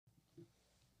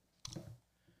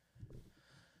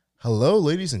Hello,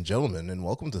 ladies and gentlemen, and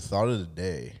welcome to Thought of the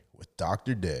Day with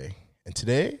Dr. Day. And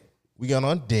today, we got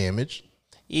on Damage.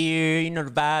 Yeah, you know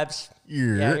the vibes.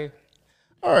 Yeah.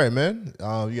 All right, man.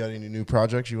 You got any new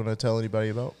projects you want to tell anybody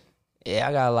about? Yeah,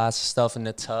 I got lots of stuff in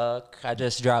the tuck. I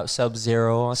just dropped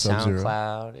Sub-Zero on Sub-Zero.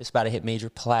 SoundCloud. It's about to hit major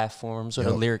platforms with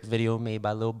a lyric video made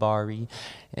by Lil Bari.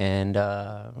 And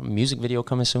a music video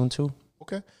coming soon, too.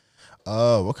 Okay.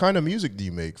 What kind of music do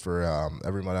you make for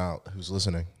everyone out who's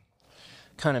listening?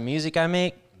 Kind of music I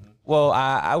make? Well,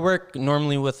 I work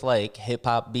normally with, like,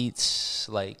 hip-hop beats,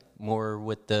 like, more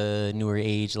with the newer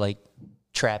age, like,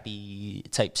 trappy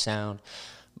type sound.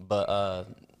 But, I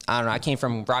don't know. I came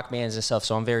from rock bands and stuff,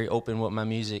 so I'm very open with my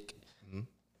music.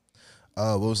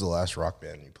 What was the last rock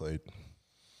band you played?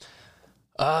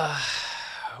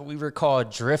 We were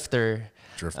called Drifter.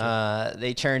 Drifter.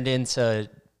 They turned into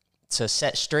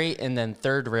Set Straight and then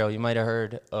Third Rail. You might have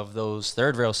heard of those.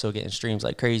 Third Rail still getting streams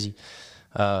like crazy.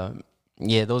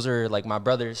 Yeah, those are like my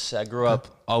brothers. I grew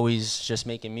up always just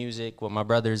making music with my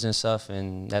brothers and stuff,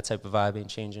 and that type of vibe ain't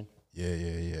changing.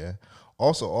 Yeah.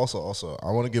 Also,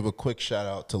 I want to give a quick shout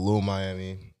out to Lil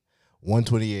Miami,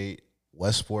 128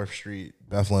 West 4th Street,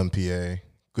 Bethlehem, PA.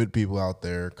 Good people out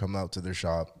there. Come out to their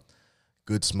shop.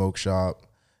 Good smoke shop.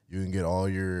 You can get all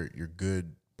your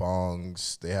good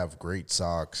bongs. They have great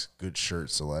socks, good shirt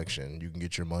selection. You can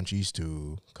get your munchies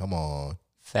too. Come on.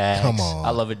 Facts. Come on. I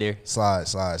love it there. Slide.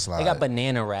 They got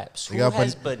banana wraps. Who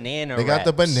has banana They wraps? got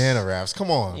the banana wraps. Come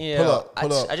on. Yeah,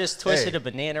 Pull up. I just twisted a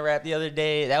banana wrap the other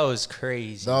day. That was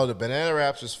crazy. No, the banana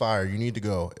wraps is fire. You need to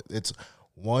go. It's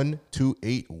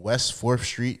 128 West 4th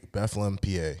Street, Bethlehem,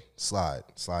 PA. Slide.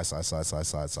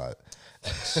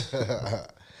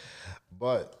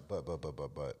 But.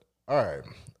 All right.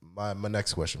 My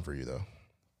next question for you, though.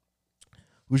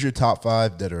 Who's your top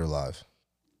 5 dead or alive?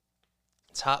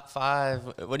 Top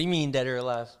 5? What do you mean dead or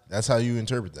alive? That's how you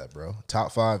interpret that, bro.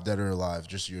 Top 5 dead or alive.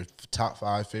 Just your top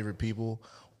 5 favorite people,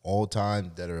 all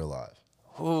time, dead or alive.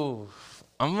 Ooh,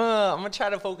 I'm gonna try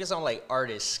to focus on like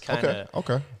artists, kind of.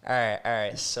 Okay. All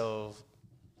right. So,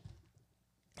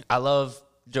 I love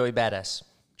Joey Badass.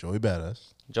 Joey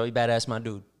Badass, My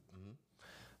dude.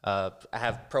 I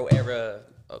have Pro Era.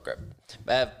 Oh crap!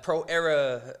 I have Pro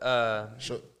Era.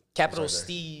 Capital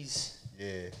Steez.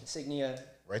 Yeah. Insignia.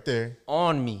 Right there.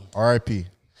 On me. R.I.P.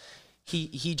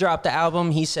 He dropped the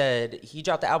album. He said he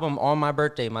dropped the album on my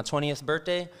birthday, my 20th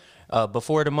birthday,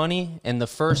 Before the Money. And the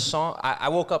first song, I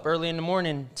woke up early in the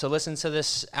morning to listen to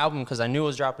this album because I knew it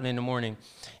was dropping in the morning.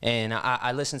 And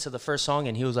I listened to the first song,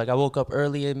 and he was like, I woke up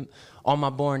early on my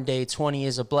born day, 20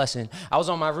 is a blessing. I was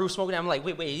on my roof smoking. I'm like,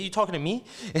 wait, are you talking to me?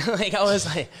 Like, I was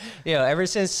like, ever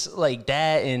since like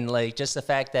that and like just the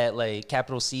fact that like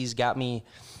Capital C's got me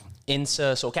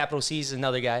into, so Capital C's is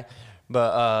another guy,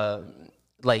 but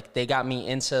like they got me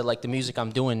into like the music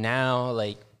I'm doing now,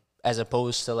 like as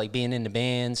opposed to like being in the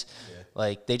bands.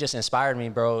 Like they just inspired me,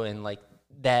 bro. And like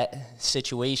that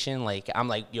situation, like I'm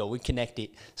like, we're connected.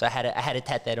 So I had to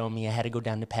tat that on me. I had to go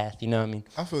down the path, you know what I mean?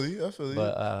 I feel you.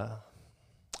 But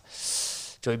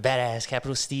Joey Badass,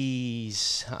 Capital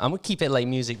Steez. I'm gonna keep it like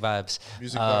music vibes.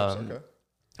 Okay.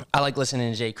 I like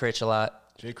listening to Jay Critch a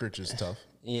lot. Jay Critch is tough.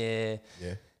 Yeah.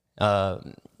 Yeah.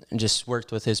 Just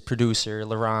worked with his producer,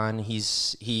 Laron.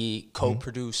 He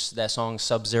co-produced that song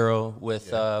Sub-Zero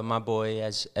with my boy,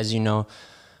 as you know.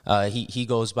 He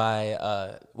goes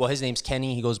by, his name's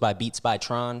Kenny. He goes by Beats by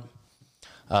Tron.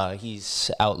 He's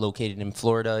out located in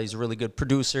Florida. He's a really good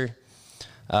producer.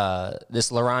 This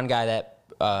Laron guy that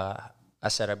I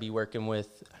said I'd be working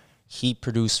with, he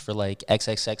produced for like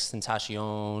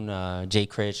XXXTentacion, Jay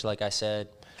Critch, like I said.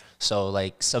 So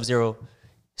like Sub-Zero,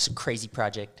 it's a crazy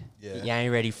project. Yeah, I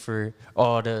ain't ready for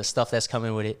all the stuff that's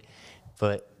coming with it,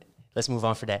 but let's move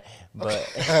on for that. But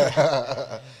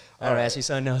I don't ask you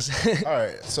something else. All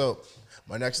right, so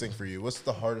my next thing for you, what's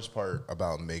the hardest part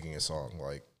about making a song?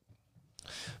 Like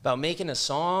about making a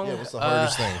song? Yeah, what's the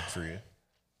hardest thing for you?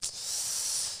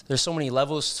 There's so many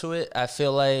levels to it. I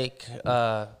feel like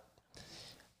the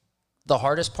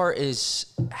hardest part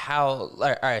is how.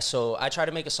 All right, so I try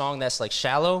to make a song that's like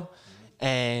shallow,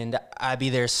 and I be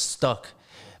there stuck.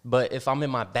 But if I'm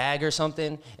in my bag or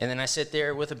something, and then I sit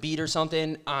there with a beat or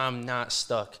something, I'm not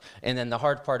stuck. And then the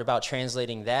hard part about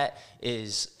translating that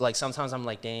is, like, sometimes I'm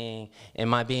like, dang,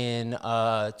 am I being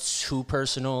too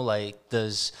personal? Like,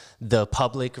 does the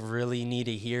public really need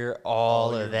to hear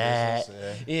all of that?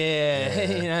 Yeah.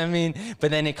 You know what I mean?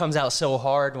 But then it comes out so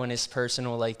hard when it's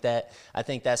personal like that. I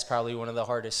think that's probably one of the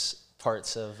hardest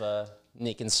parts of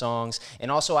making songs.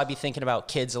 And also I be thinking about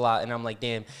kids a lot, and I'm like,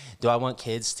 damn, do I want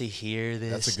kids to hear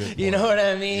this? That's a good You point. know what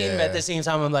I mean? Yeah. But at the same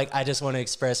time, I'm like, I just want to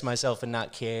express myself and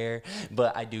not care,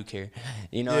 but I do care.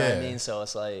 You know what I Yeah. mean? So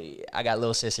it's like, I got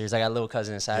little sisters, I got little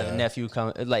cousins, I have Yeah. a nephew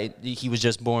like he was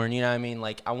just born, you know what I mean?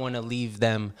 Like I want to leave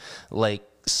them like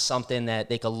something that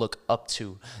they could look up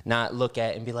to, not look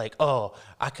at and be like, oh,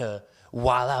 I could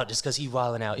wild out just because he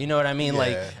wilding out. You know what I mean?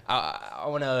 Like Yeah. I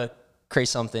want to create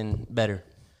something better.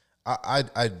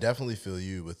 I definitely feel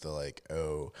you with the like,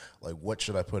 oh, like what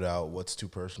should I put out? What's too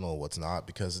personal? What's not?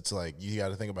 Because it's like you got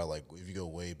to think about like if you go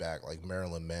way back, like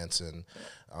Marilyn Manson,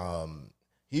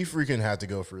 he freaking had to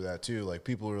go through that too. Like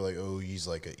people were like, oh, he's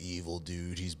like an evil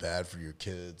dude. He's bad for your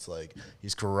kids. Like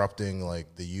he's corrupting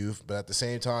like the youth. But at the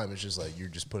same time, it's just like you're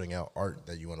just putting out art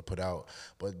that you want to put out.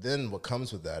 But then what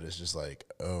comes with that is just like,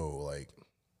 oh, like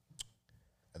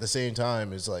at the same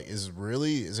time, it's like, is it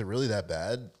really that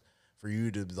bad for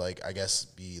you to like, I guess,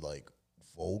 be like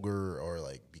vulgar or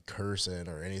like be cursing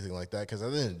or anything like that? Because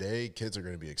at the end of the day, kids are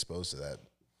going to be exposed to that,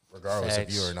 regardless of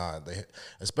you or not. They,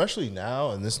 especially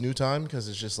now in this new time, because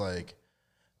it's just like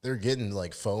they're getting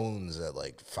like phones at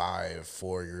like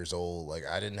 4 years old. Like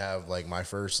I didn't have like my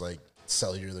first like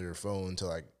cellular phone till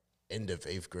like end of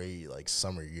 8th grade, like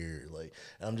summer year. Like,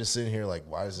 and I'm just sitting here like,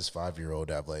 why does this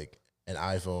 5-year-old have like an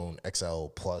iPhone XL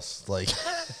Plus? Like,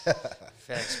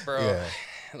 Facts, bro. Yeah.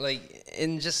 Like,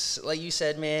 and just like you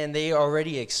said, man, they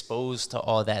already exposed to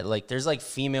all that. Like, there's like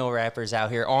female rappers out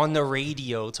here on the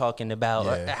radio talking about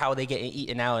Yeah. how they get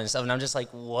eaten out and stuff. And I'm just like,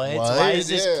 what? What? Why is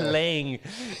this Yeah. playing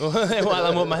while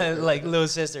I'm with my like little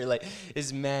sister? Like,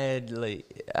 it's mad.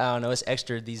 Like, I don't know. It's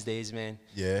extra these days, man.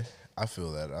 yeah, I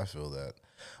feel that.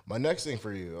 My next thing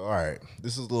for you, all right,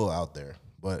 this is a little out there,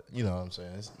 but you know what I'm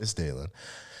saying? It's Dalen.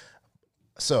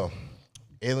 So,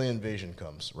 alien invasion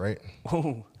comes, right?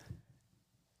 Ooh.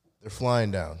 They're flying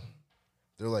down.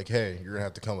 They're like, hey, you're going to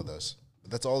have to come with us.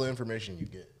 But that's all the information you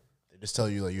get. They just tell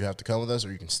you, like, you have to come with us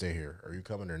or you can stay here. Are you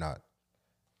coming or not?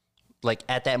 Like,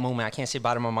 at that moment, I can't say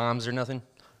bye to my moms or nothing.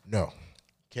 No.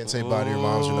 Can't say bye to your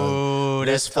moms or nothing. Ooh,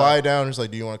 They that's just fly down. It's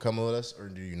like, do you want to come with us or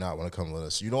do you not want to come with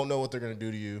us? You don't know what they're going to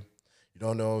do to you. You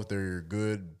don't know if they're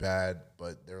good, bad,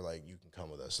 but they're like, you can come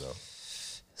with us, though.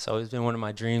 It's always been one of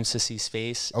my dreams to see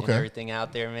space and Okay. everything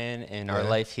out there, man. And our Yeah.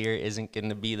 life here isn't going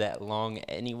to be that long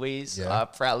anyways. So Yeah. I'll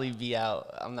probably be out.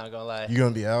 I'm not going to lie. You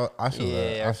going to be out? I feel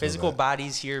that. Yeah, I our feel physical that.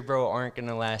 bodies here, bro, aren't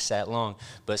gonna last that long.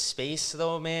 But space,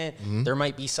 though, man, Mm-hmm. there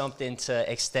might be something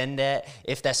to extend that.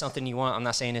 If that's something you want, I'm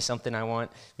not saying it's something I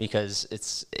want because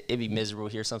it'd be miserable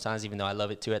here sometimes, even though I love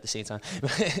it too at the same time. You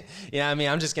know what I mean?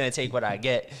 I'm just gonna take what I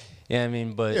get. You know what I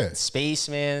mean? But Yeah. space,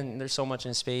 man, there's so much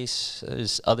in space.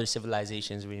 There's other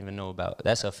civilizations we don't even know about.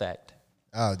 That's a fact.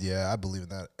 Yeah, I believe in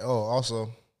that. Oh,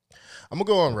 also, I'm going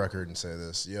to go on record and say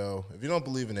this. Yo, if you don't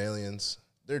believe in aliens,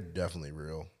 they're definitely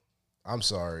real. I'm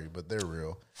sorry, but they're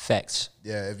real. Facts.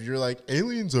 Yeah, if you're like,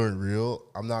 aliens aren't real,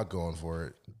 I'm not going for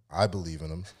it. I believe in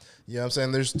them. You know what I'm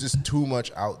saying? There's just too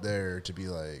much out there to be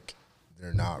like,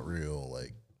 they're not real.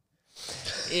 Like,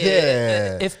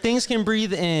 yeah. If things can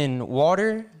breathe in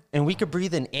water and we could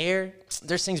breathe in air,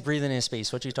 there's things breathing in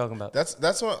space. What you talking about?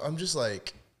 That's what I'm just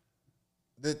like,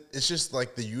 it's just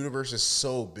like the universe is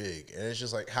so big. And it's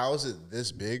just like, how is it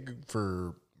this big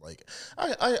for like,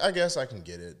 I guess I can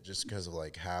get it just because of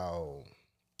like how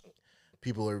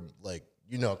people are like,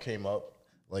 you know, came up.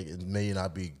 Like it may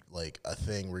not be like a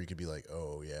thing where you could be like,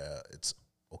 oh yeah, it's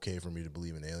okay for me to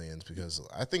believe in aliens, because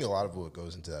I think a lot of what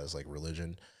goes into that is like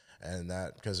religion, and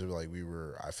that because of like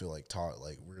I feel like taught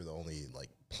like we're the only like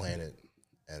planet,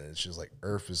 and it's just like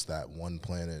Earth is that one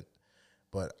planet.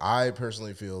 But I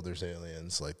personally feel there's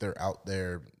aliens, like they're out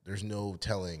there. There's no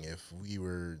telling if we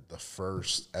were the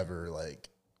first ever like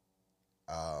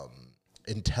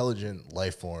intelligent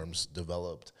life forms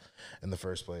developed in the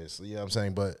first place. You know what I'm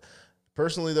saying? But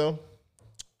personally, though,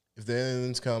 if the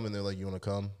aliens come and they're like, you want to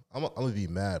come? I'm going to be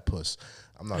mad, puss.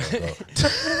 I'm not going to go.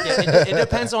 Yeah, it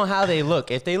depends on how they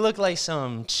look. If they look like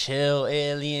some chill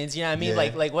aliens, you know what I mean?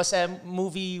 Yeah. Like what's that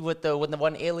movie with the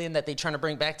one alien that they trying to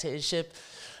bring back to his ship?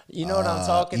 You know what I'm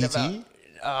talking E.T.?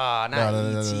 about? Not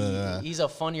No, E.T. no. He's a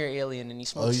funnier alien and he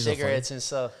smokes he's a cigarettes and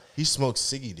stuff. He smokes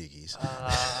ciggy diggies.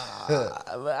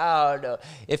 I don't know.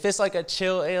 If it's like a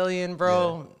chill alien,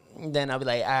 bro, then I'll be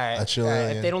like, all right. A chill all right.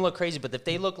 alien. If they don't look crazy, but if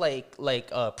they look like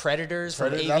predators from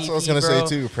Predator? AVP, That's what I was gonna say bro,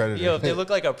 too, Predator. Yo, if they look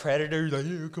like a predator, like,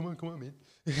 yeah, come on, man.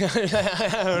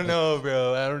 I don't know,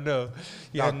 bro. I don't know.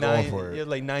 You Not have going for it. You have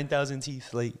like 9,000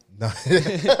 teeth. Like, No.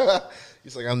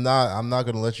 He's like, I'm not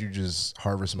going to let you just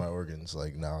harvest my organs.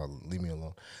 Like, nah, leave me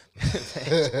alone.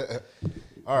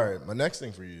 All right, my next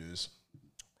thing for you is,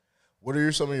 What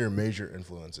are some of your major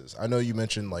influences? I know you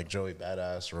mentioned like Joey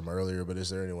Badass from earlier, but is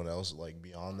there anyone else like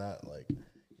beyond that? Like, you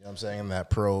know what I'm saying, in that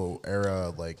pro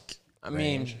era, like, I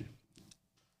range? mean,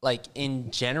 like in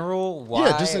general, why?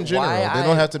 Yeah, just in general. They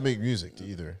don't have to make music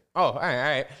either. Oh, all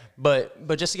right.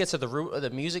 But just to get to the root of the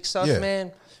music stuff, Yeah.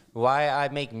 man, why I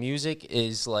make music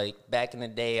is like back in the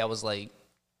day, I was like,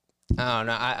 I don't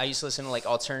know. I used to listen to like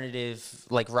alternative,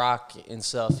 like rock and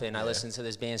stuff, and I listened to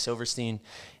this band Silverstein,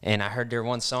 and I heard their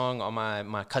one song on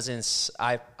my cousin's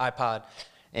iPod,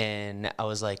 and I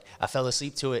was like, I fell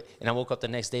asleep to it, and I woke up the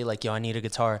next day like, yo, I need a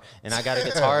guitar, and I got a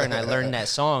guitar, and I learned that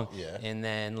song, Yeah. and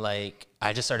then like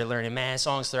I just started learning mad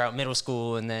songs throughout middle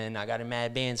school, and then I got in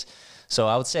mad bands. So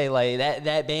I would say like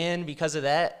that band, because of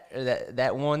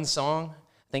that one song,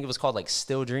 I think it was called like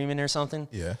Still Dreaming or something.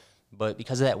 Yeah. But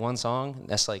because of that one song,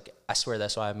 that's like, I swear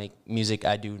that's why I make music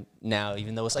I do now,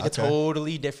 even though it's like Okay. a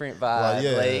totally different vibe. Well,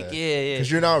 yeah. Like, yeah. Because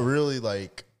you're not really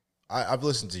like, I've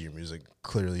listened to your music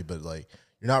clearly, but like,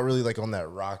 you're not really like on that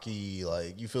rocky,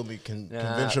 like, you feel me,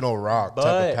 conventional rock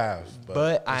type of path.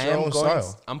 But I it's your am own going.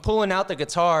 style. I'm pulling out the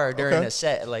guitar during Okay. a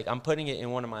set. Like I'm putting it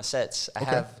in one of my sets. I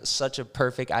have such a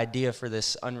perfect idea for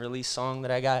this unreleased song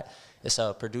that I got. It's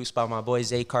produced by my boy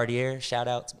Zay Cartier. Shout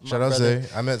out, to my Shout out brother.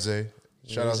 Zay. I met Zay.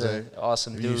 Shout out He's Zay. an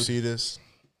awesome If dude. you see this,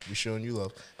 we showing you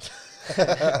love.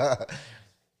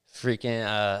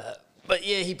 Freaking but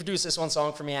yeah, he produced this one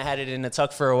song for me. I had it in the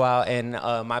tuck for a while, and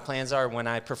my plans are when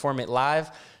I perform it live,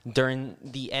 during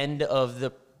the end of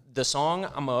the song,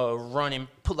 I'm gonna run and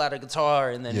pull out a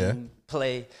guitar and then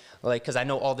play, like, because I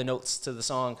know all the notes to the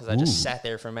song, because I just sat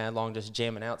there for mad long just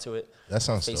jamming out to it. That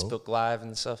sounds Facebook dope. Live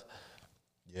and stuff.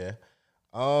 Yeah.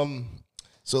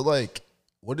 So like,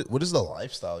 what is the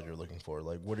lifestyle you're looking for?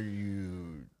 Like, what are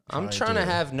you? I'm trying to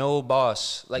have no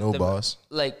boss. Like No boss?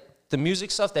 Like the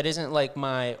music stuff that isn't like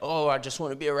my, oh, I just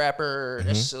want to be a rapper. Mm-hmm.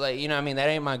 That's like, you know what I mean? That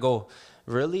ain't my goal.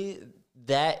 Really,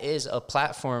 that is a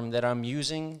platform that I'm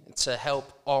using to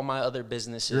help all my other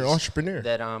businesses. You're an entrepreneur.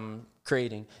 That I'm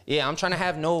creating. Yeah, I'm trying to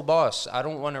have no boss. I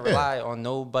don't want to rely on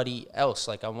nobody else.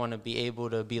 Like, I want to be able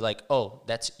to be like, oh,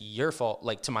 that's your fault,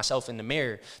 like to myself in the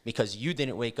mirror, because you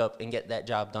didn't wake up and get that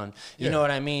job done. You know what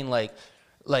I mean? Like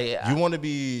You want to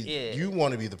be you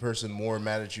want to be the person more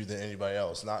mad at you than anybody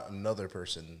else, not another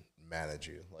person mad at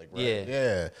you. Like, right?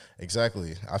 Yeah,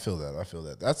 exactly. I feel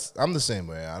that. I'm the same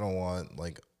way. I don't want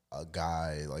like a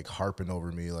guy like harping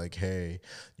over me like, hey,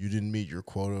 you didn't meet your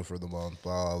quota for the month,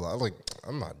 blah blah blah. Like,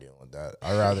 I'm not dealing with that.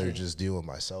 I'd rather just deal with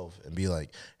myself and be like,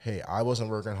 hey, I wasn't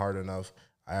working hard enough.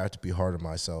 I have to be hard on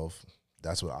myself.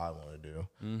 That's what I want to do.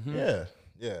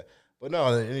 Yeah. But no,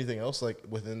 anything else like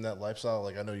within that lifestyle?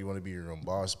 Like, I know you want to be your own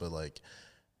boss, but like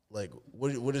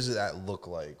what does that look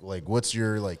like? Like, what's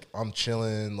your like? I'm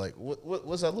chilling. Like, what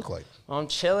does that look like? I'm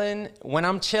chilling. When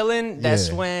I'm chilling,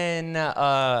 that's when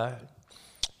I'm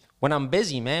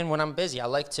busy, man. When I'm busy, I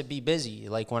like to be busy.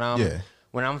 Like when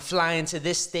I'm flying to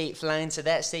this state, flying to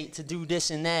that state to do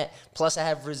this and that. Plus, I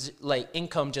have like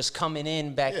income just coming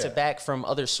in back to back from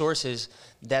other sources.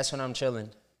 That's when I'm chilling.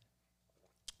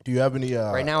 Do you have any?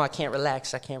 Right now, I can't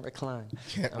relax. I can't recline.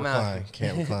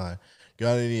 Can't recline.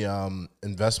 Got any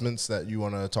investments that you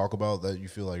want to talk about that you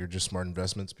feel like are just smart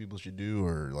investments people should do,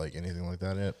 or like anything like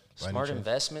that? Yet? Smart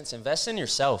investments. Invest in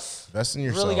yourself. Invest in You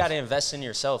yourself. really got to invest in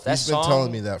yourself. He's been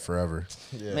telling me that forever.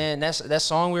 Yeah. Man, that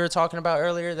song we were talking about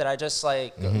earlier that I just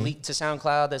like leaked to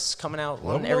SoundCloud that's coming out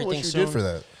on everything what you soon. did for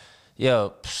that.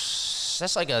 Yo,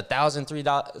 that's like a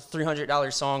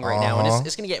 $300 song right now, and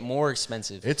it's gonna get more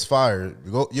expensive. It's fire.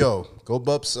 Go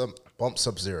bump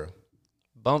Sub-Zero.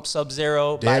 Bump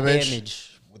Sub-Zero by Damage.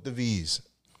 Damage. With the V's.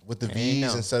 With the you V's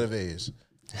know. instead of A's.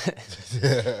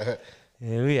 Yeah,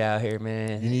 we out here,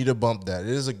 man. You need to bump that. It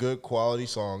is a good quality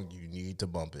song. You need to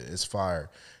bump it. It's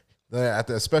fire. Then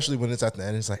especially when it's at the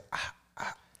end, it's like,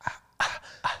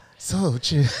 so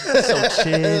chill. So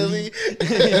chilly.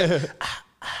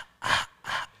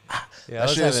 Yeah, I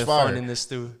was shit is having fire. fun in the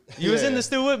stew. You was in the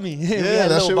stew with me. We Yeah, had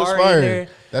that Lil shit was Bari in fire. there.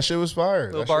 That shit was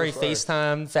fire. Lil Bari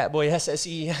FaceTime, Fat Boy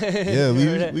SSE. Yeah,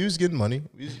 Remember that? we was getting money.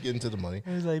 We was getting to the money.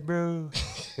 I was like, bro.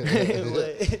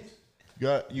 You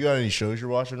got any shows you're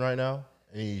watching right now?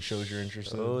 Any shows you're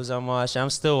interested in? Those I'm watching. I'm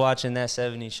still watching that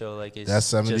 70s show. Like it's That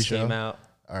 70s just show? came out.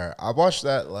 All right, I watched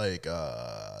that like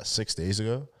 6 days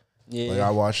ago. Yeah. Like I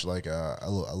watched like a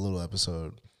little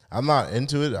episode. I'm not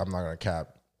into it. I'm not gonna cap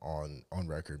on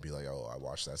record be like, oh, I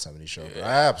watched that 70s show. But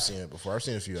I have seen it before. I've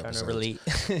seen a few Trying episodes. to relate.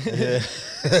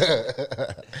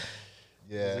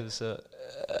 Yeah.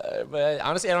 But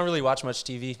honestly, I don't really watch much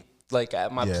TV. Like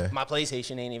my Yeah. my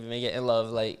PlayStation ain't even making it in love.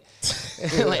 Like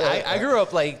Like I grew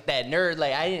up like that nerd.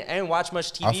 Like I didn't watch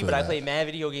much I TV, feel but I that. played mad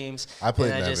video games. I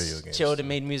played and mad I just video games, chilled too. and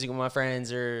made music with my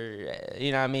friends, or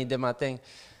you know what I mean, did my thing.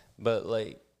 But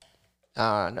like,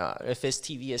 I don't know. If it's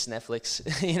TV, it's Netflix.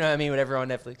 You know what I mean? Whatever on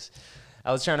Netflix.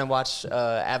 I was trying to watch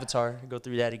Avatar. Go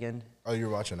through that again. Oh, you're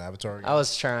watching Avatar again? I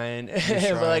was trying,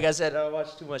 but like I said, I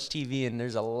watch too much TV, and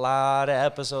there's a lot of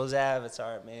episodes of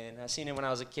Avatar. Man, I seen it when I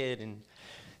was a kid and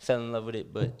fell in love with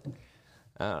it, but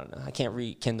I don't know. I can't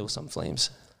rekindle some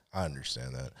flames. I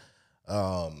understand that.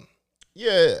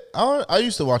 Yeah, I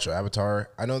used to watch Avatar.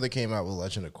 I know they came out with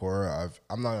Legend of Korra.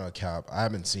 I'm not gonna cap. I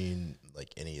haven't seen like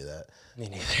any of that. Me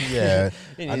neither. Yeah,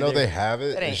 Me I know neither. they have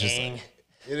it. That ain't It's just Aang. like,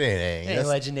 it ain't Aang. Ain't That's-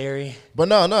 legendary. But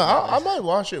no, I might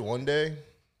watch it one day.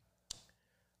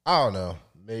 I don't know.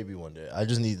 Maybe one day. I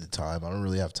just need the time. I don't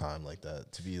really have time like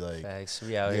that to be like. Facts.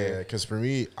 We out Yeah, here. because for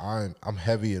me, I'm I'm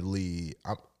heavily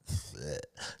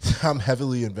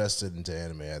invested into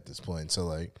anime at this point. So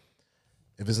like,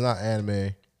 if it's not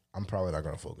anime, I'm probably not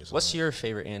gonna focus. What's on your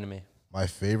favorite anime? it. My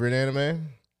favorite anime?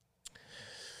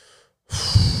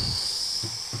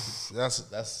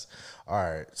 That's all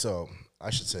right. So I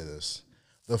should say this.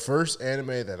 The first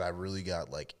anime that I really got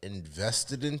like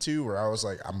invested into, where I was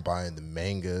like, I'm buying the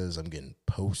mangas, I'm getting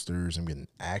posters, I'm getting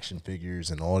action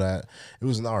figures and all that. It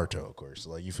was Naruto, of course.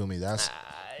 Like you feel me? That's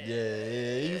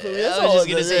yeah, you feel me? That's I was all just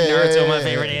gonna good. say Yeah, Naruto, yeah, my yeah,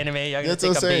 favorite yeah. anime. Y'all gonna That's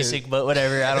think what I'm I'm saying. basic, but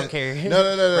whatever. I don't care. No.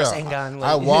 Rasengan,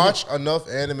 I like- watch enough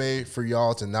anime for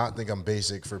y'all to not think I'm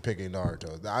basic for picking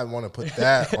Naruto. I want to put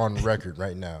that on record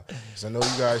right now, because I know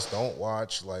you guys don't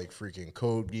watch like freaking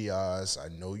Code Geass. I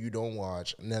know you don't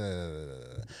watch. No.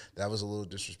 That was a little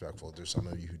disrespectful. There's some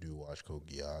of you who do watch Code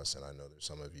Geass, and I know there's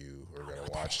some of you who are gonna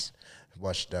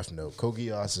watch Death Note. Code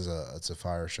Geass is it's a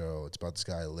fire show. It's about this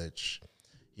guy Lich.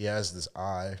 He has this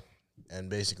eye, and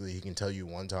basically he can tell you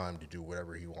one time to do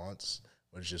whatever he wants,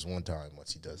 but it's just one time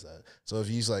once he does that. So if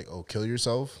he's like, oh, kill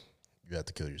yourself, you have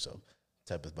to kill yourself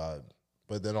type of vibe.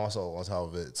 But then also on top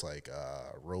of it, it's like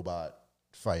robot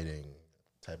fighting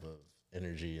type of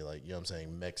energy, like, you know what I'm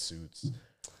saying, mech suits.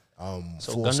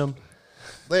 So full Gundam.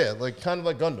 Yeah, like kind of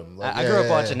like Gundam. Like, I grew up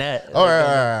watching that. All like,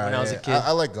 right, when I was a kid.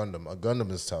 I like Gundam.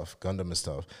 Gundam is tough.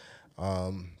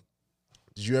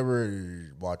 Did you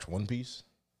ever watch One Piece?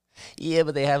 Yeah,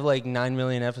 but they have like 9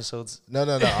 million episodes. No.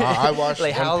 I watched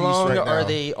Like, One how Piece long right are now.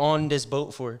 they on this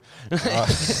boat for?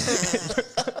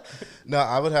 No,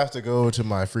 I would have to go to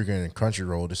my freaking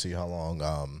Crunchyroll to see how long.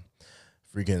 I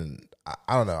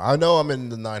don't know. I know I'm in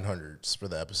the 900s for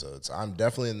the episodes. I'm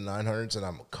definitely in the 900s, and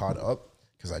I'm caught up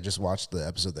because I just watched the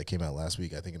episode that came out last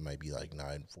week. I think it might be like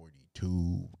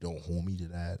 942. Don't hold me to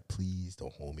that, please.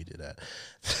 Don't hold me to that,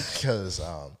 because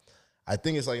I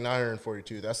think it's like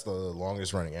 942. That's the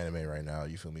longest running anime right now.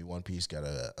 You feel me? One Piece got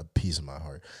a piece of my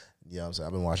heart. You know what I'm saying?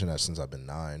 I've been watching that since I've been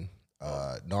 9.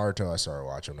 Naruto, I started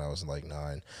watching when I was like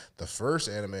 9. The first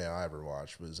anime I ever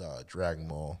watched was Dragon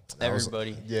Ball.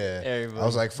 Everybody. I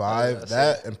was like 5.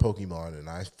 That and Pokemon, and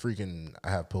I have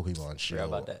Pokemon Shield. Forgot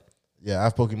about that. Yeah, I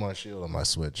have Pokemon Shield on my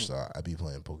Switch, so I be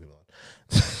playing Pokemon.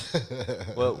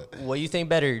 What you think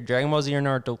better, Dragon Ball Z or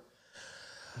Naruto?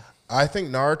 I think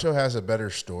Naruto has a better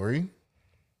story,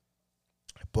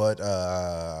 but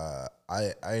I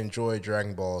enjoy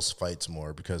Dragon Ball's fights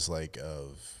more because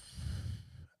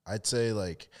I'd say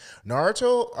like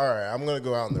Naruto. All right, I'm gonna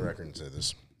go out on the record and say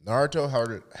this: Naruto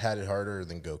had it harder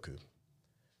than Goku.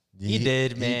 He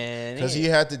did, man. Because he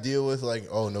had to deal with like,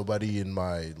 oh, nobody in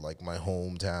my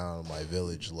hometown, my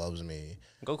village loves me.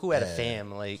 Goku had a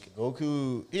fam. Like,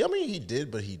 Goku, he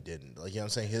did, but he didn't. Like, you know what I'm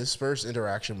saying? His first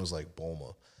interaction was like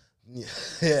Bulma. Yeah.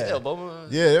 still, Bulma,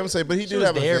 Yeah, you know what I'm saying? But he did was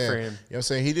have a there fan. for him. You know what I'm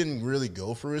saying? He didn't really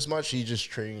go through as much. He just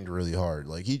trained really hard.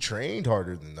 Like, he trained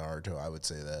harder than Naruto, I would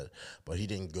say that. But he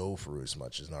didn't go through as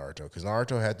much as Naruto. Because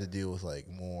Naruto had to deal with, like,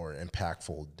 more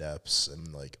impactful depths.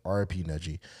 And, like, R.I.P.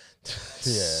 Neji.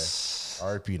 Yeah.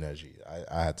 R.I.P. Neji.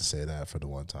 I had to say that for the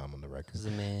one time on the record. he's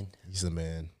the man. He's the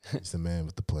man. He's the man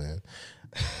with the plan.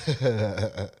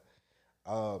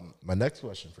 My next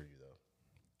question for you, though.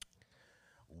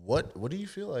 What do you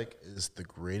feel like is the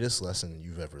greatest lesson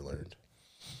you've ever learned?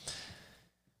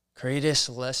 Greatest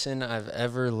lesson I've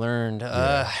ever learned.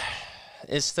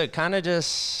 It's to kind of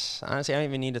just, honestly, I don't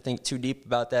even need to think too deep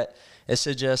about that. It's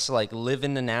to just like live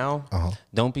in the now.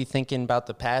 Don't be thinking about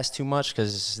the past too much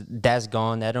because that's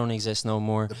gone. That don't exist no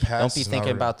more. past Don't be is not thinking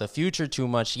real. about the future too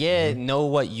much. Yeah, know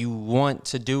what you want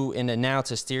to do in the now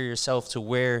to steer yourself to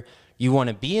where you want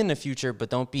to be in the future, but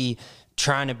don't be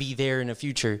trying to be there in the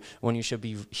future when you should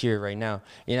be here right now.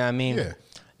 You know what I mean? Yeah.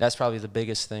 That's probably the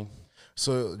biggest thing.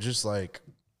 So just like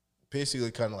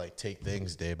basically kind of like take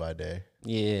things day by day.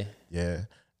 Yeah. Yeah.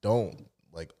 Don't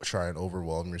like try and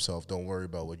overwhelm yourself. Don't worry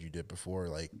about what you did before.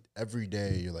 Like every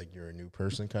day you're a new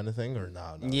person kind of thing, or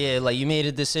not? Yeah, like you made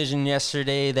a decision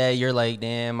yesterday that you're like,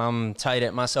 damn, I'm tight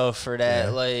at myself for that.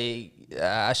 Yeah. Like,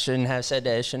 I shouldn't have said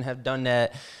that. I shouldn't have done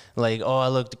that. Like, oh, I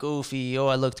looked goofy. Oh,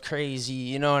 I looked crazy.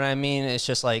 You know what I mean? It's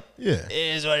just like, Yeah. it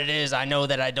is what it is. I know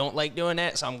that I don't like doing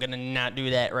that, so I'm going to not do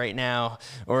that right now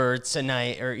or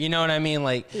tonight, or you know what I mean?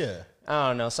 Like, Yeah. I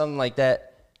don't know, something like that.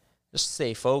 Just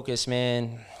stay focused,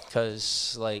 man,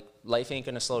 because, like, life ain't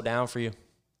going to slow down for you.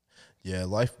 Yeah,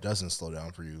 life doesn't slow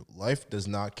down for you. Life does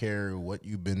not care what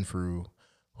you've been through,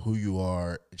 who you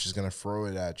are. It's just gonna throw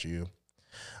it at you.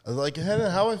 Like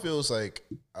how I feel is like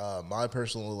my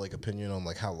personal like opinion on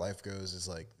like how life goes is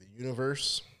like the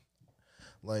universe.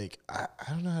 Like I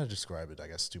don't know how to describe it, I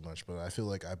guess too much, but I feel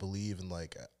like I believe in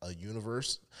like a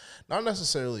universe, not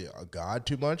necessarily a God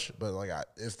too much, but like I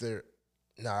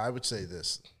would say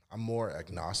this. I'm more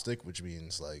agnostic, which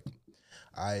means like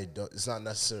I don't. It's not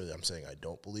necessarily I'm saying I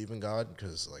don't believe in God,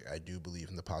 because like I do believe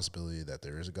in the possibility that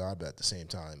there is a God, but at the same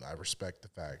time I respect the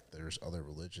fact there's other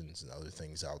religions and other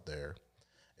things out there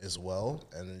as well.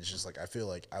 And it's just like I feel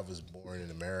like I was born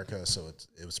in America, so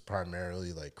it was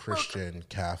primarily like Christian,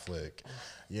 Catholic,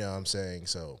 you know what I'm saying?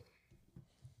 So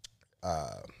you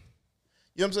know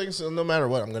what I'm saying? So no matter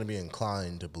what, I'm gonna be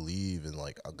inclined to believe in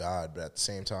like a God, but at the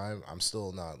same time I'm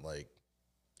still not like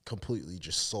completely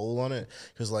just sold on it,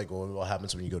 because like what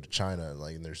happens when you go to China,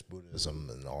 like and there's Buddhism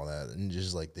and all that, and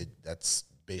just like that's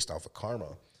based off of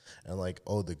karma, and like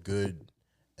the good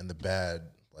and the bad,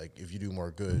 like if you do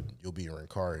more good you'll be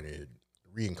reincarnated,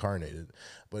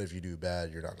 but if you do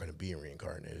bad you're not going to be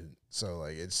reincarnated. So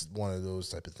like it's one of those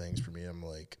type of things for me. I'm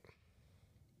like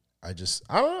I don't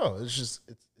know, it's just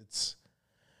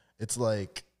it's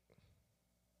like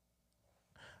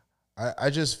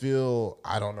I just feel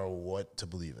I don't know what to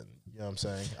believe in. You know what I'm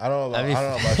saying? I don't know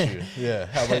about you. Yeah.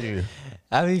 How about you?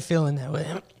 I be feeling that way.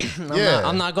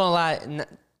 I'm not gonna lie.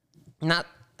 Not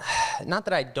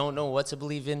that I don't know what to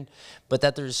believe in, but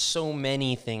that there's so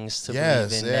many things to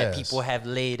believe in that people have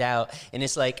laid out, and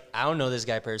it's like I don't know this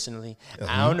guy personally.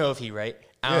 I don't know if he right.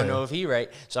 I don't know if he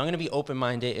right. So I'm going to be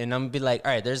open-minded, and I'm going to be like,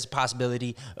 all right, there's a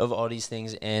possibility of all these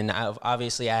things. And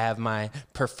obviously I have my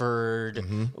preferred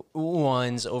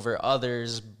ones over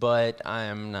others, but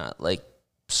I'm not like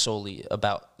solely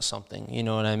about something. You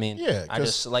know what I mean? Yeah. I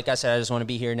just, like I said, I just want to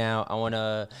be here now. I want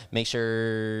to make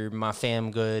sure my fam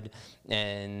good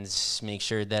and make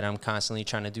sure that I'm constantly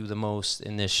trying to do the most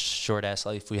in this short-ass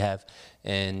life we have.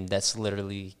 And that's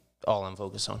literally all I'm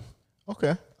focused on.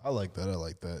 Okay. I like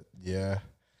that. Yeah.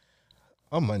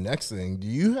 My next thing, do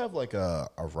you have like a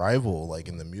rival like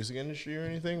in the music industry or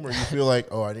anything where you feel like,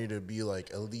 oh, I need to be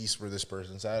like at least where this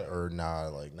person's at, or nah,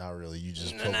 like not really? You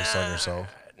just focus on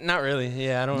yourself? Not really.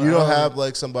 Yeah, I don't. You don't have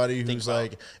like somebody who's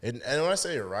like, and when I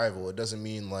say a rival, it doesn't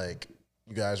mean like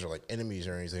you guys are like enemies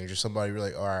or anything. Just somebody you're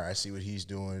like, all right, I see what he's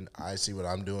doing, I see what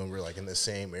I'm doing. We're like in the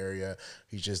same area.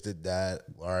 He just did that.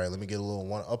 All right, let me get a little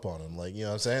one up on him. Like, you know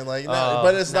what I'm saying? Like,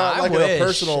 but it's not like in a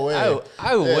personal way.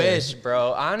 I wish,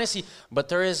 bro. Honestly, but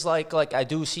there is like I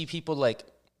do see people like,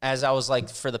 as I was like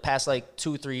for the past like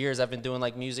 2-3 years, I've been doing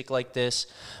like music like this,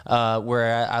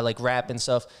 where I like rap and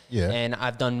stuff. Yeah. And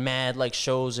I've done mad like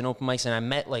shows and open mics, and I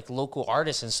met like local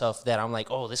artists and stuff that I'm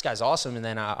like, oh, this guy's awesome. And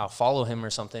then I'll follow him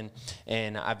or something.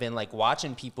 And I've been like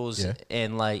watching people's,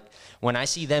 and like when I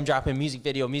see them dropping music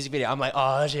video, I'm like,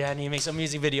 oh shit, I need to make some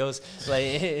music videos.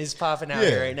 Like it's popping out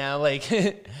here right now. Like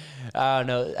I don't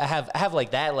know. I have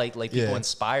like that, like people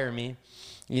inspire me.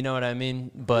 You know what I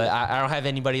mean? But I don't have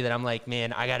anybody that I'm like,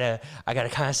 man, I gotta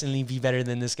constantly be better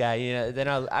than this guy. You know, then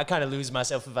I kind of lose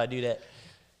myself if I do that.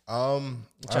 I'm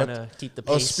trying to keep the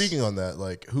pace. Oh, speaking on that,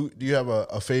 like, who do you have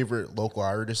a favorite local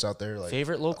artist out there? Like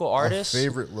favorite local artist?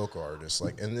 Favorite local artist,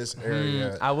 like in this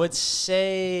area. I would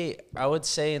say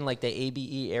in like the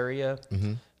ABE area.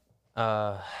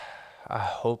 I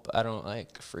hope I don't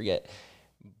like forget,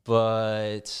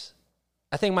 but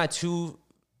I think my two.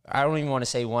 I don't even want to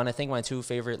say one. I think my two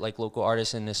favorite like local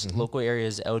artists in this local area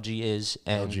is LG Is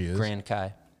and Grand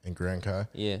Kai. And Grand Kai?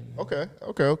 Yeah. Okay.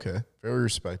 Very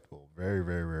respectable. Very,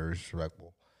 very, very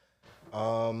respectable.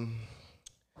 So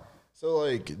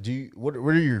like, what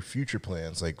are your future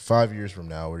plans? Like 5 years from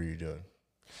now, what are you doing?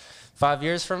 5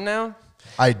 years from now?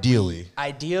 Ideally?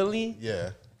 Yeah.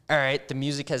 All right, the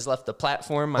music has left the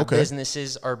platform. My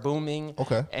businesses are booming.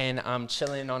 Okay. And I'm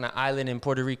chilling on an island in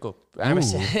Puerto Rico. You know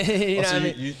what I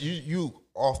mean? You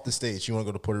off the States, you want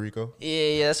to go to Puerto Rico?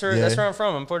 Yeah, that's where I'm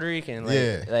from. I'm Puerto Rican.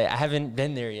 Like, like I haven't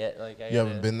been there yet. Like you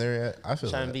haven't been there yet? I feel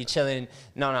trying to be chilling.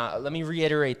 No, let me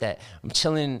reiterate that. I'm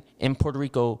chilling in Puerto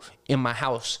Rico in my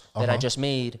house that I just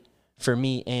made for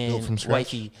me and from scratch?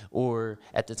 wifey, or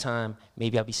at the time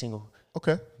maybe I'll be single.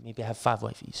 Okay. Maybe I have 5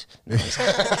 wifeys.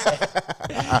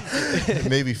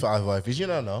 Maybe 5 wifeys. You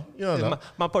don't know. You don't know.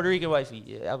 My Puerto Rican wifey.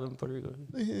 Yeah, I'm in Puerto Rico.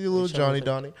 You little Johnny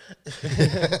Donnie.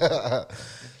 That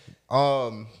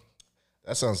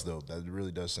sounds dope. That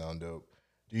really does sound dope.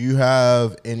 Do you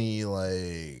have any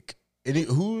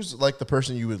who's like the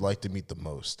person you would like to meet the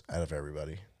most out of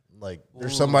everybody? Like,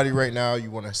 there's somebody right now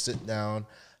you want to sit down,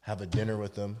 have a dinner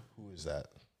with them. Who is that?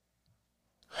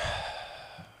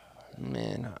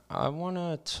 Man, I want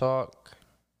to talk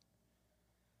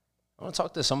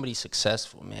to somebody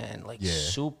successful, man. Like,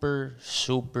 super,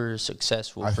 super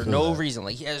successful for no reason.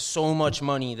 Like, he has so much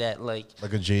money that, like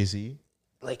a Jay-Z?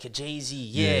 Like a Jay-Z.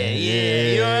 Yeah.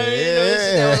 You know what I mean?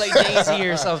 Sit down with, like, Jay-Z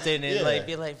or something and, like,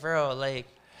 be like, bro, like,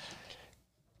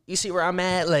 you see where I'm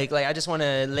at? Like I just want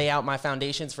to lay out my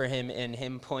foundations for him and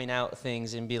him point out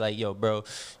things and be like, yo, bro,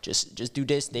 just do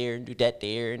this there and do that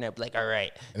there. And I'll be like, all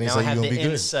right. And now I have the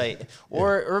insight.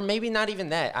 Or maybe not even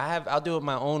that. I'll do it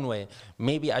my own way.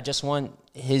 Maybe I just want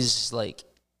his, like,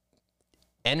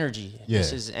 energy.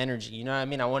 This is energy. You know what I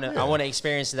mean? I want to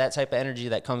experience that type of energy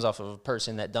that comes off of a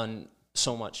person that done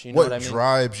so much. You know what I mean? What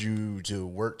drives you to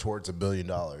work towards $1 billion?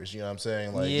 You know what I'm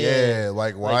saying? Like,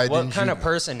 like why? Like, what kind of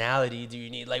personality do you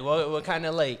need? Like, what kind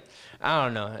of, like, I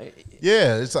don't know.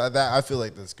 Yeah, it's that. I feel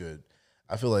like that's good.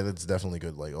 I feel like that's definitely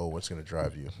good. Like, oh, what's gonna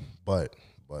drive you? But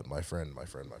my friend, I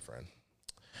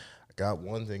got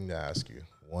one thing to ask you.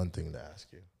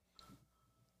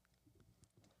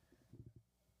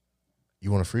 You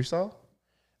want to freestyle?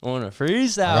 I want to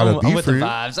freestyle. I'm with the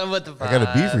vibes. I got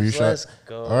a beat for you. Let's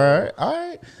go. All right.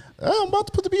 I'm about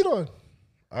to put the beat on.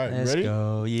 All right, Let's ready?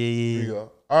 go. Yeah. Here you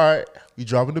go. All right, we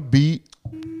dropping the beat.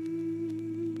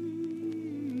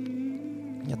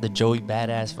 Got the Joey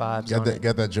Badass vibes.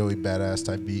 Got that Joey Badass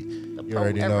type beat. You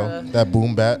already know that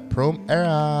boom bat prom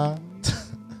era.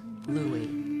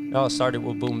 It all started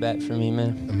with boom bat for me,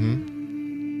 man.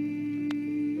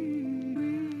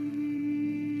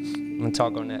 I'm gonna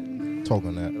talk on that.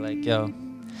 Like, yo,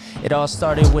 it all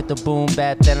started with the boom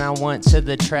bap, then I went to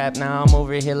the trap. Now I'm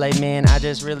over here like, man, I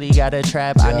just really got a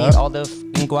trap. I need all the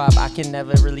f***ing guap, I can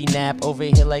never really nap. Over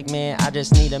here like, man, I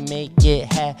just need to make it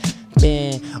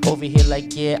happen. Over here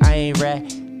like, yeah, I ain't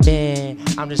rapping.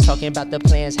 I'm just talking about the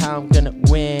plans, how I'm gonna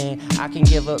win. I can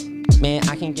give up, man,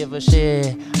 I can give a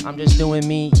shit. I'm just doing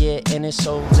me, yeah, and it's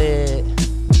so lit.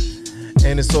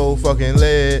 And it's so fucking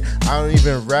lit. I don't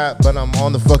even rap, but I'm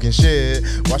on the fucking shit.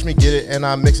 Watch me get it and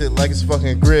I mix it like it's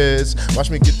fucking grits.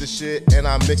 Watch me get the shit and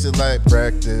I mix it like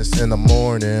breakfast in the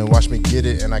morning. Watch me get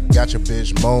it and I got your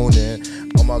bitch moaning.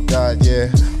 Oh my God, yeah,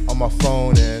 on my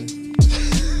phone and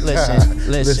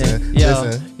Listen.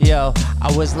 Yo,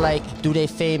 I was like, do they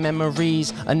fade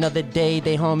memories? Another day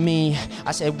they haunt me.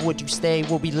 I said, would you stay?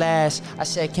 Will we last? I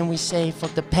said, can we say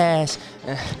fuck the past?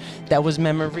 That was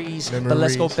memories, but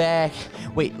let's go back.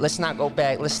 Wait, let's not go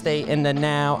back. Let's stay in the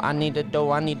now. I need the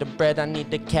dough, I need the bread, I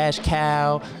need the cash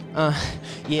cow.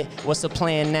 Yeah, what's the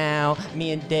plan now?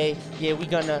 Me and Day, yeah, we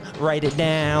gonna write it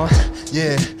down.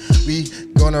 Yeah, we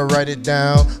gonna write it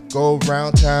down. Go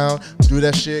around town, do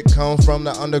that shit, come from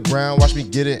the underground. Watch me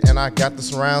get it, and I got the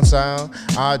surround sound.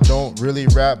 I don't really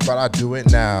rap, but I do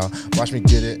it now. Watch me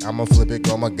get it, I'ma flip it,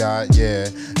 oh my God, yeah.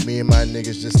 Me and my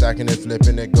niggas just stacking it,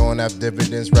 flipping it, going after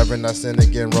dividends. Reverend, I sin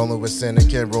again, rolling with sin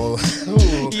again, roll.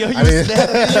 Yo,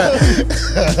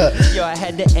 I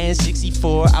had the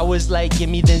N64. I was like, give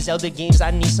me the Zelda games,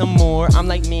 I need some more. I'm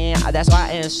like, man, that's why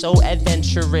I am so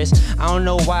adventurous. I don't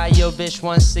know why your bitch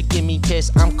wants to give me kiss.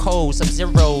 I'm cold,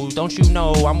 Sub-Zero, don't you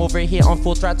know? I'm over here on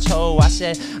full throttle. I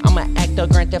said, I'm an actor,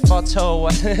 Grand Theft Auto.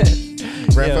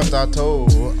 Grand Theft Auto,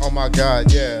 oh my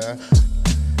God, yeah.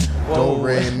 Whoa. Do,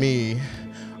 re, mi,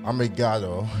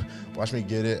 Amigado. Watch me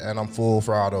get it, and I'm full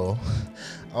throttle.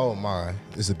 Oh my,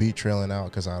 is the beat trailing out?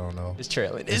 Because I don't know. It's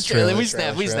trailing. We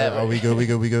snap. Oh, we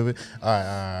good. All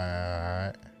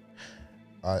right.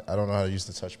 I don't know how to use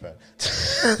the touchpad.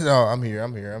 No, I'm here.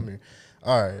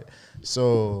 All right.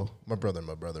 So, my brother.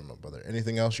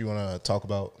 Anything else you want to talk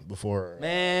about before we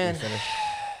finish?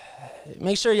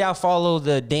 Make sure y'all follow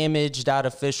the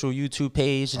Damage.official YouTube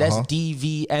page. That's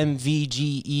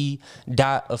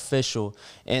DVMVGE.official.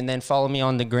 And then follow me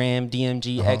on the gram,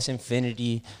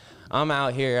 DMGXinfinity. I'm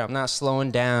out here. I'm not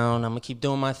slowing down. I'm going to keep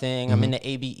doing my thing. I'm in the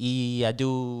ABE. I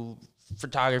do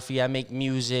photography. I make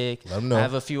music. Let them know. I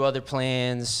have a few other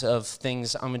plans of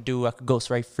things I'm going to do. I could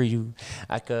ghostwrite for you.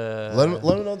 I could... Let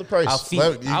them know the price. I'll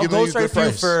ghostwrite for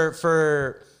you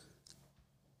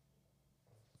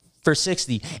for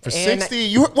 60. For 60?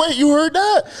 You heard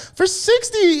that? For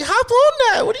 60, hop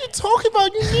on that. What are you talking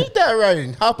about? You need that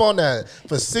writing. Hop on that.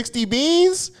 For 60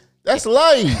 beans, That's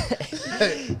light.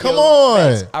 Come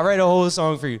on. I write a whole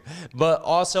song for you. But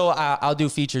also, I'll do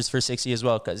features for 60 as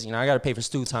well because, I got to pay for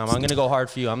stew time. I'm going to go hard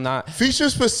for you. I'm not.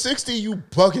 Features for 60, you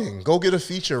bugging. Go get a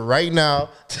feature right now.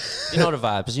 You know the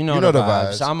vibes. You know the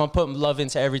vibes. I'm going to put love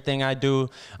into everything I do.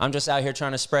 I'm just out here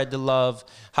trying to spread the love.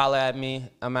 Holla at me.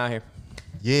 I'm out here.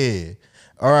 Yeah.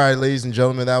 All right, ladies and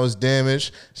gentlemen, that was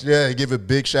Damage. Yeah, give a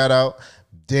big shout out.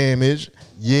 Damage.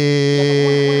 Yeah.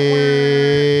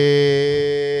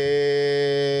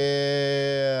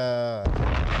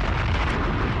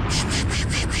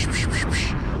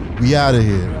 We out of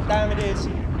here. What time it is?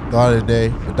 Thought of the day,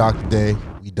 the doctor day.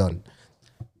 We done.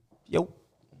 Yo.